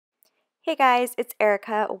Hey guys, it's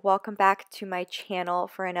Erica. Welcome back to my channel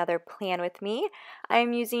for another plan with me.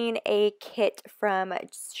 I'm using a kit from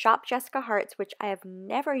Shop Jessica Hearts, which I have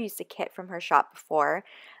never used a kit from her shop before.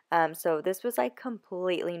 So this was like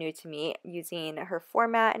completely new to me, using her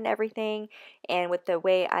format and everything. And with the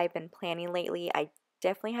way I've been planning lately, I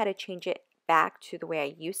definitely had to change it back to the way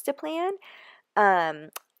I used to plan. Um,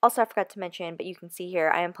 Also, I forgot to mention, but you can see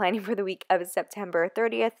here, I am planning for the week of September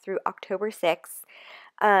 30th through October 6th.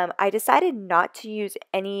 I decided not to use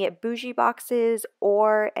any bougie boxes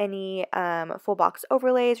or any full box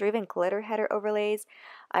overlays or even glitter header overlays.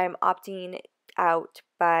 I'm opting out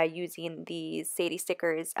by using these Sadie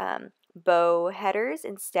Stickers bow headers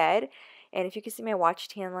instead. And if you can see my watch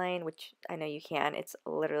tan line, which I know you can, it's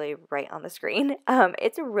literally right on the screen.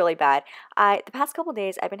 It's really bad. The past couple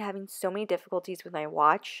days I've been having so many difficulties with my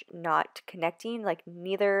watch not connecting. Like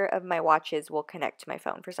neither of my watches will connect to my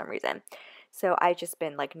phone for some reason. So I just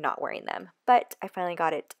been like not wearing them. But I finally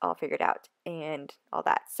got it all figured out and all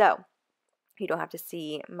that. So you don't have to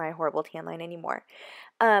see my horrible tan line anymore.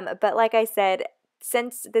 But like I said,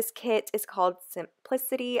 since this kit is called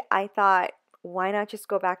Simplicity, I thought, why not just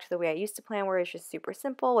go back to the way I used to plan, where it's just super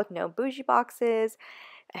simple with no bougie boxes,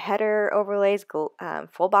 header overlays,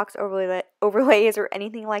 full box overlays, or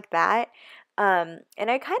anything like that. And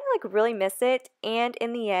I kind of like really miss it. And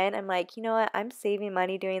in the end, I'm like, you know what? I'm saving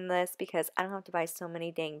money doing this because I don't have to buy so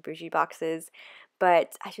many dang bougie boxes.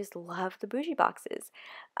 But I just love the bougie boxes.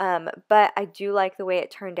 But I do like the way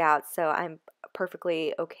it turned out, so I'm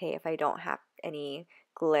perfectly okay if I don't have any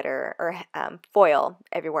glitter or foil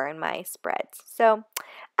everywhere in my spreads. So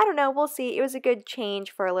I don't know, we'll see. It was a good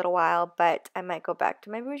change for a little while, but I might go back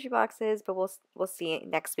to my bougie boxes, but we'll see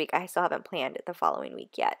next week. I still haven't planned the following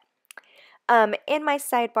week yet. In my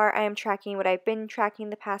sidebar, I am tracking what I've been tracking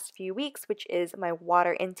the past few weeks, which is my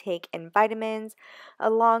water intake and vitamins,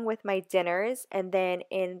 along with my dinners. And then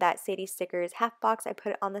in that Sadie Stickers half box, I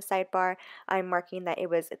put it on the sidebar. I'm marking that it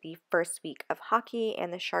was the first week of hockey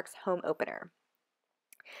and the Sharks home opener.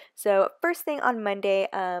 So first thing on Monday,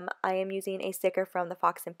 I am using a sticker from the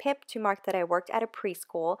Fox and Pip to mark that I worked at a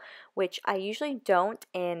preschool, which I usually don't,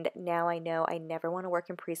 and now I know I never want to work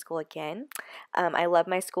in preschool again. I love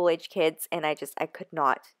my school age kids, and I could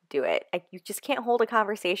not do it. You just can't hold a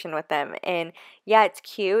conversation with them, and yeah, it's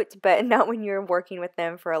cute, but not when you're working with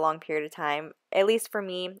them for a long period of time. At least for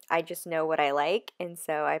me, I just know what I like, and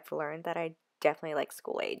so I've learned that I definitely like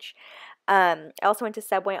school age. I also went to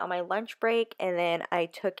Subway on my lunch break, and then I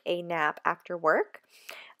took a nap after work.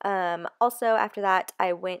 Also, after that,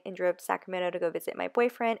 I went and drove to Sacramento to go visit my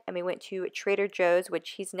boyfriend, and we went to Trader Joe's,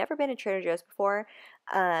 which he's never been to Trader Joe's before.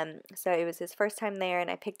 So it was his first time there, and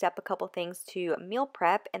I picked up a couple things to meal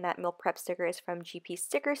prep, and that meal prep sticker is from GP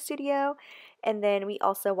Sticker Studio. And then we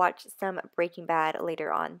also watched some Breaking Bad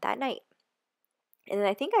later on that night. And then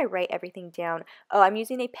I think I write everything down. Oh, I'm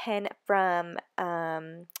using a pen from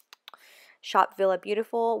Shop Villa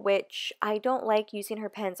Beautiful, which I don't like using her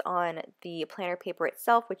pens on the planner paper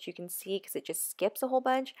itself, which you can see because it just skips a whole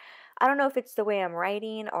bunch. I don't know if it's the way I'm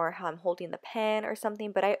writing or how I'm holding the pen or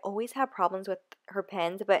something, but I always have problems with her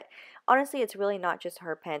pens. But honestly, it's really not just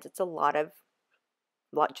her pens. It's just a lot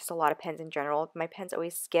of pens in general. My pens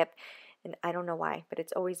always skip, and I don't know why, but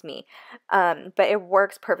it's always me. But it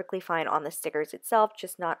works perfectly fine on the stickers itself,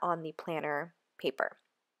 just not on the planner paper.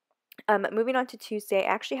 Moving on to Tuesday, I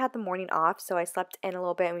actually had the morning off, so I slept in a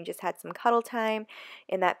little bit and we just had some cuddle time.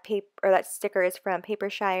 And that paper or that sticker is from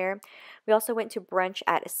Papershire. We also went to brunch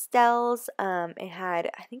at Estelle's. I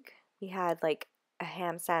think we had like a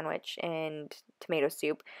ham sandwich and tomato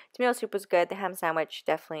soup. Tomato soup was good. The ham sandwich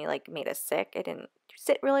definitely like made us sick. It didn't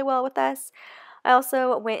sit really well with us. I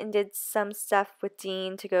also went and did some stuff with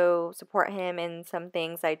Dean to go support him in some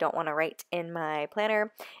things I don't want to write in my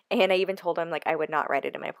planner. And I even told him like I would not write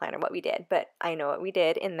it in my planner what we did, but I know what we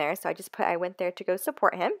did in there. So I went there to go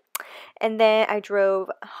support him. And then I drove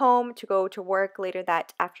home to go to work later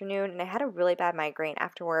that afternoon, and I had a really bad migraine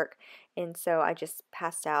after work, and so I just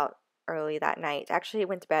passed out early that night. Actually,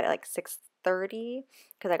 went to bed at like 6:30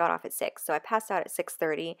 because I got off at 6. So I passed out at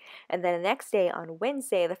 6:30, and then the next day on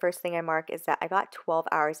Wednesday, the first thing I mark is that I got 12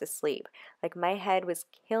 hours of sleep. Like my head was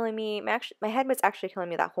killing me. My head was actually killing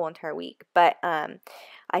me that whole entire week, but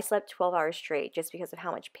I slept 12 hours straight just because of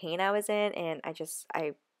how much pain I was in, and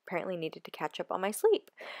I apparently needed to catch up on my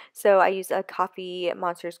sleep. So I used a Coffee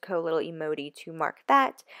Monsters Co. little emoji to mark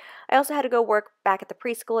that. I also had to go work back at the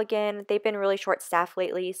preschool again. They've been really short staffed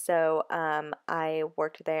lately, so I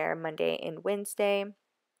worked there Monday and Wednesday.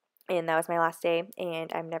 and that was my last day,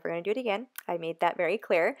 and I'm never going to do it again. I made that very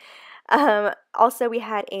clear. Also, we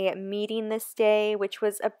had a meeting this day, which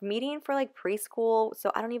was a meeting for like preschool,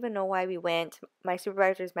 so I don't even know why we went. My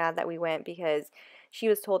supervisor's mad that we went because she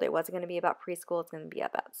was told it wasn't going to be about preschool, it's going to be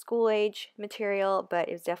about school age material, but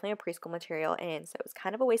it was definitely a preschool material, and so it was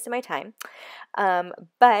kind of a waste of my time. Um,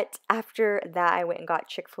 but after that, I went and got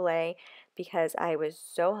Chick-fil-A because I was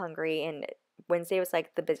so hungry, and Wednesday was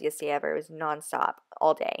like the busiest day ever. It was nonstop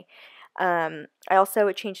all day. I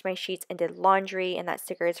also changed my sheets and did laundry, and that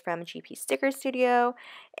sticker is from GP Sticker Studio.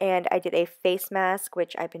 And I did a face mask,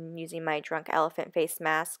 which I've been using my Drunk Elephant face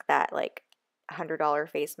mask, that like $100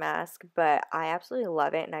 face mask, but I absolutely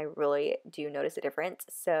love it, and I really do notice a difference.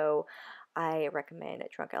 So I recommend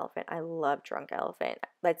Drunk Elephant. I love Drunk Elephant.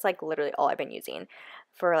 That's like literally all I've been using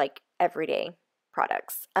for like everyday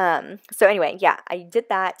products. So anyway, yeah, I did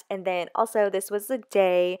that. And then also this was the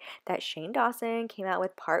day that Shane Dawson came out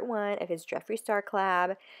with part 1 of his Jeffree Star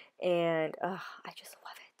collab, and I just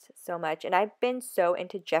love it so much. And I've been so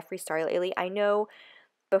into Jeffree Star lately. I know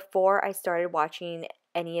before I started watching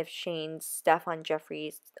any of Shane's stuff on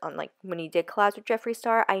Jeffree's, on like when he did collabs with Jeffree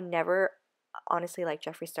Star, I never honestly liked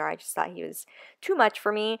Jeffree Star. I just thought he was too much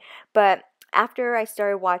for me. But after I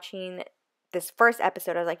started watching this first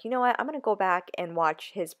episode, I was like, you know what? I'm gonna go back and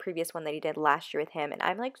watch his previous one that he did last year with him. And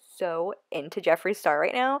I'm like so into Jeffree Star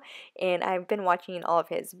right now. And I've been watching all of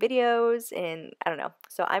his videos, and I don't know.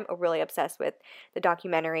 So I'm really obsessed with the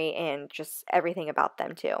documentary and just everything about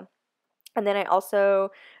them too. And then I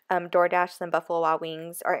also DoorDashed some Buffalo Wild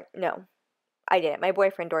Wings, or no, I didn't. My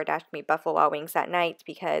boyfriend DoorDashed me Buffalo Wild Wings that night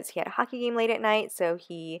because he had a hockey game late at night, so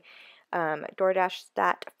he DoorDashed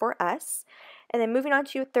that for us. And then moving on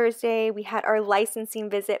to Thursday, we had our licensing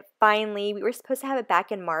visit finally. We were supposed to have it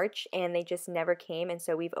back in March, and they just never came, and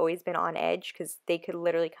so we've always been on edge because they could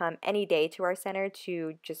literally come any day to our center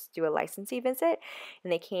to just do a licensing visit.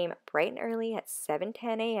 And they came bright and early at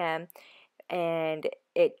 7:10 a.m., and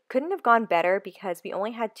it couldn't have gone better because we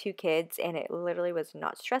only had 2 kids, and it literally was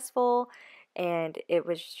not stressful, and it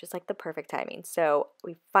was just like the perfect timing. So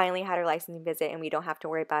we finally had our licensing visit, and we don't have to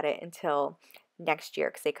worry about it until next year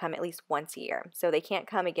because they come at least once a year. So they can't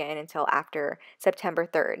come again until after September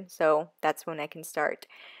 3rd. So that's when I can start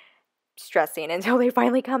stressing until they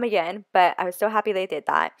finally come again, but I was so happy they did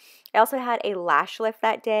that. I also had a lash lift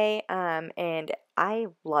that day, and I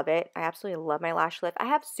love it. I absolutely love my lash lift. I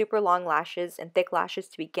have super long lashes and thick lashes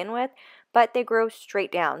to begin with, but they grow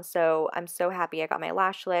straight down, so I'm so happy I got my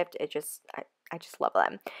lash lift. I just love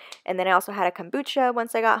them. And then I also had a kombucha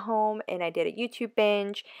once I got home, and I did a YouTube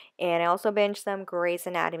binge, and I also binged some Grey's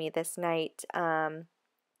Anatomy this night.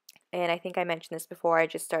 And I think I mentioned this before, I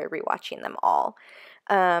just started rewatching them all.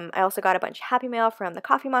 I also got a bunch of Happy Mail from the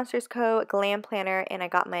Coffee Monsters Co., Glam Planner, and I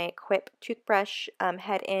got my Quip toothbrush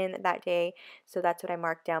head in that day, so that's what I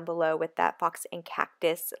marked down below with that Fox and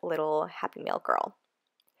Cactus little Happy Mail girl.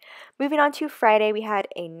 Moving on to Friday, we had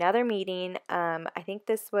another meeting. I think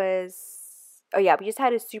this was, oh yeah, we just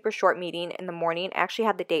had a super short meeting in the morning. I actually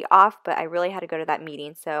had the day off, but I really had to go to that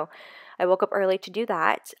meeting, so I woke up early to do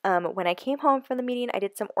that. When I came home from the meeting, I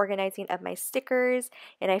did some organizing of my stickers,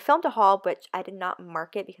 and I filmed a haul, but I did not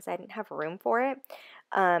mark it because I didn't have room for it.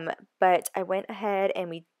 But I went ahead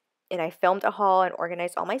and I filmed a haul and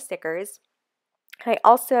organized all my stickers. I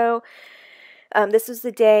also this was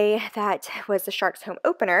the day that was the Sharks home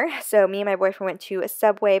opener. So me and my boyfriend went to a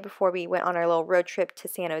Subway before we went on our little road trip to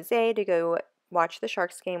San Jose to go watch the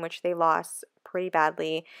Sharks game, which they lost pretty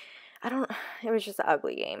badly. I don't, it was just an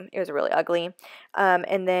ugly game. It was really ugly.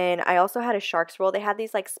 And then I also had a Sharks roll. They had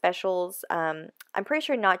these like specials. I'm pretty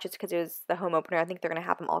sure not just because it was the home opener. I think they're going to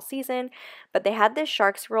have them all season. But they had this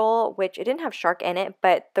Sharks roll, which it didn't have shark in it,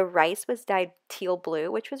 but the rice was dyed teal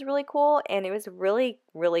blue, which was really cool. And it was really,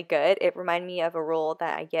 really good. It reminded me of a roll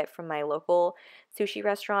that I get from my local sushi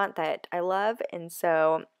restaurant that I love. And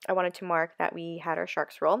so I wanted to mark that we had our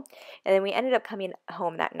Sharks roll. And then we ended up coming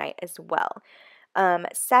home that night as well.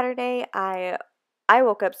 Saturday, I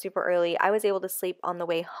woke up super early. I was able to sleep on the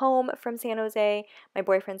way home from San Jose. My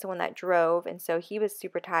boyfriend's the one that drove, and so he was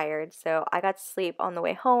super tired. So I got to sleep on the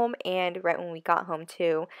way home and right when we got home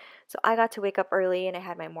too. So I got to wake up early and I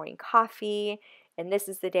had my morning coffee. And this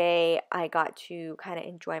is the day I got to kind of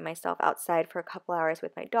enjoy myself outside for a couple hours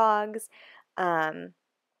with my dogs. Um,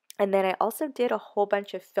 and then I also did a whole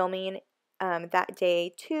bunch of filming that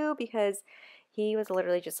day too because he was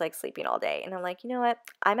literally just like sleeping all day. And I'm like, you know what?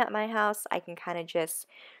 I'm at my house. I can kind of just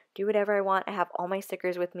do whatever I want. I have all my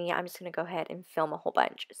stickers with me. I'm just going to go ahead and film a whole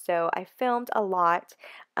bunch. So I filmed a lot,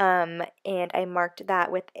 and I marked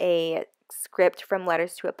that with a script from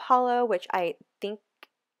Letters to Apollo, which I think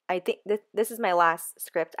I think this is my last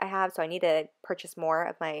script I have, so I need to purchase more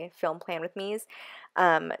of my film plan with me's.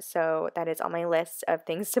 So that is on my list of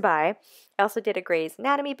things to buy. I also did a Grey's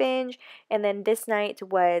Anatomy binge, and then this night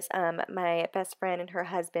was my best friend and her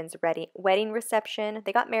husband's wedding reception.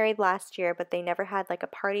 They got married last year, but they never had like a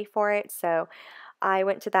party for it, so I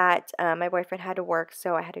went to that. My boyfriend had to work,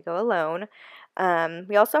 so I had to go alone.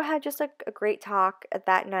 We also had just a great talk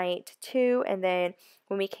that night, too. And then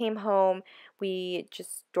when we came home, we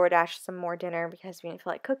just DoorDashed some more dinner because we didn't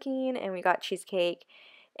feel like cooking, and we got cheesecake.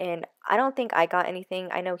 And I don't think I got anything.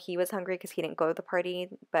 I know he was hungry because he didn't go to the party,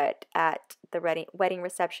 but at the wedding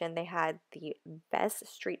reception, they had the best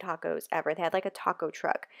street tacos ever. They had like a taco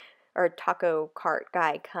truck or taco cart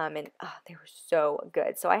guy come, and oh, they were so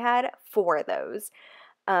good. So I had 4 of those.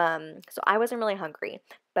 So I wasn't really hungry,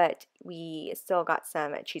 but we still got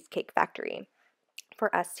some Cheesecake Factory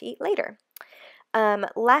for us to eat later.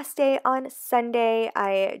 Last day on Sunday,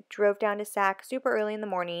 I drove down to Sac super early in the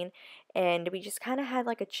morning, and we just kind of had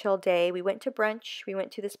like a chill day. We went to brunch. We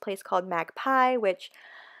went to this place called Magpie, which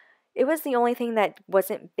it was the only thing that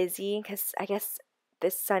wasn't busy because I guess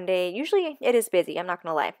this Sunday, usually it is busy, I'm not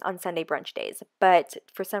going to lie, on Sunday brunch days. But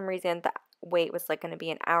for some reason, the wait was like going to be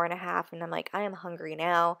an hour and a half, and I'm like, I am hungry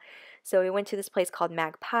now. So we went to this place called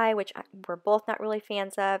Magpie, which we're both not really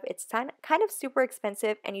fans of. It's kind of super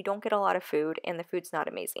expensive, and you don't get a lot of food, and the food's not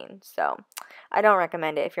amazing. So I don't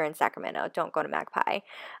recommend it if you're in Sacramento. Don't go to Magpie.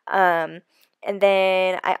 And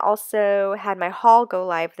then I also had my haul go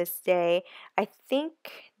live this day. I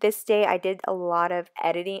think this day I did a lot of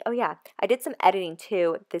editing. Oh yeah, I did some editing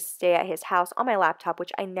too this day at his house on my laptop,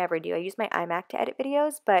 which I never do. I use my iMac to edit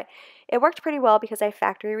videos, but it worked pretty well because I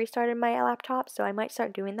factory restarted my laptop, so I might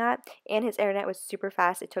start doing that. And his internet was super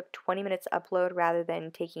fast. It took 20 minutes to upload rather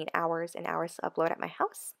than taking hours and hours to upload at my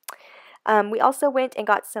house. We also went and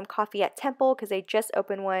got some coffee at Temple because they just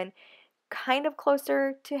opened one kind of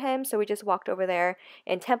closer to him, so we just walked over there.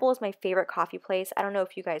 And Temple is my favorite coffee place. I don't know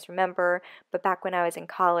if you guys remember, but back when I was in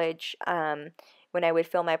college, when I would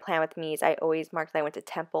film my plan with me's, I always marked that I went to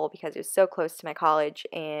Temple because it was so close to my college,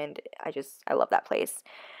 and I love that place.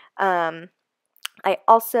 I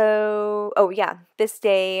also, oh yeah, this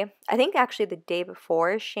day, I think actually the day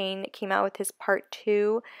before, Shane came out with his part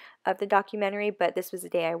 2 of the documentary, but this was the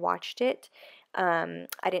day I watched it.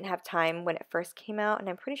 I didn't have time when it first came out, and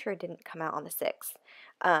I'm pretty sure it didn't come out on the 6th.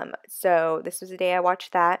 So this was the day I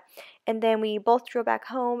watched that. And then we both drove back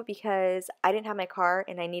home because I didn't have my car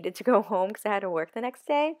and I needed to go home because I had to work the next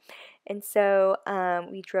day. And so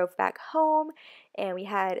we drove back home and we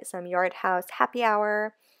had some Yard House happy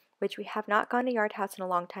hour, which we have not gone to Yard House in a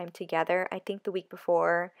long time together. I think the week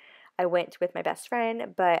before I went with my best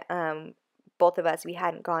friend, but both of us, we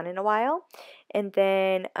hadn't gone in a while. And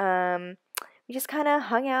then we just kind of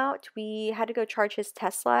hung out. We had to go charge his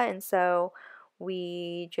Tesla, and so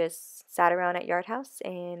we just sat around at Yard House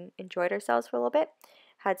and enjoyed ourselves for a little bit.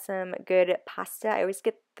 Had some good pasta. I always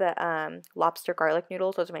get the lobster garlic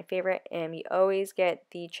noodles. Those are my favorite. And we always get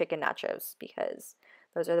the chicken nachos because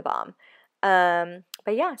those are the bomb.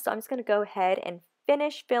 But yeah, so I'm just going to go ahead and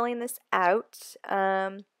finish filling this out.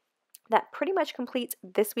 That pretty much completes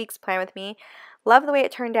this week's plan with me. Love the way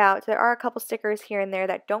it turned out. There are a couple stickers here and there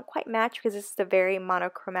that don't quite match because this is a very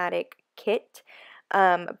monochromatic kit.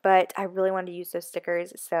 But I really wanted to use those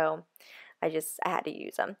stickers, so I had to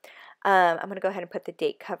use them. I'm going to go ahead and put the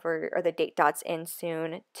date cover or the date dots in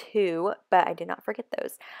soon too, but I did not forget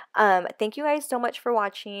those. Thank you guys so much for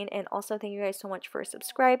watching, and also thank you guys so much for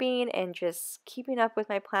subscribing and just keeping up with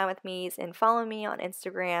my plan with me's and following me on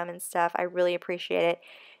Instagram and stuff. I really appreciate it.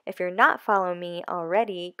 If you're not following me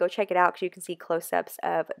already, go check it out because you can see close-ups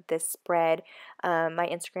of this spread. My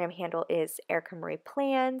Instagram handle is Erica Marie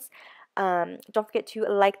Plans. Don't forget to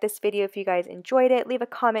like this video if you guys enjoyed it. Leave a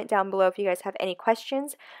comment down below if you guys have any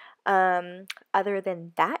questions. Other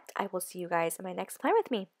than that, I will see you guys in my next plan with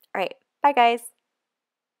me. All right, bye guys.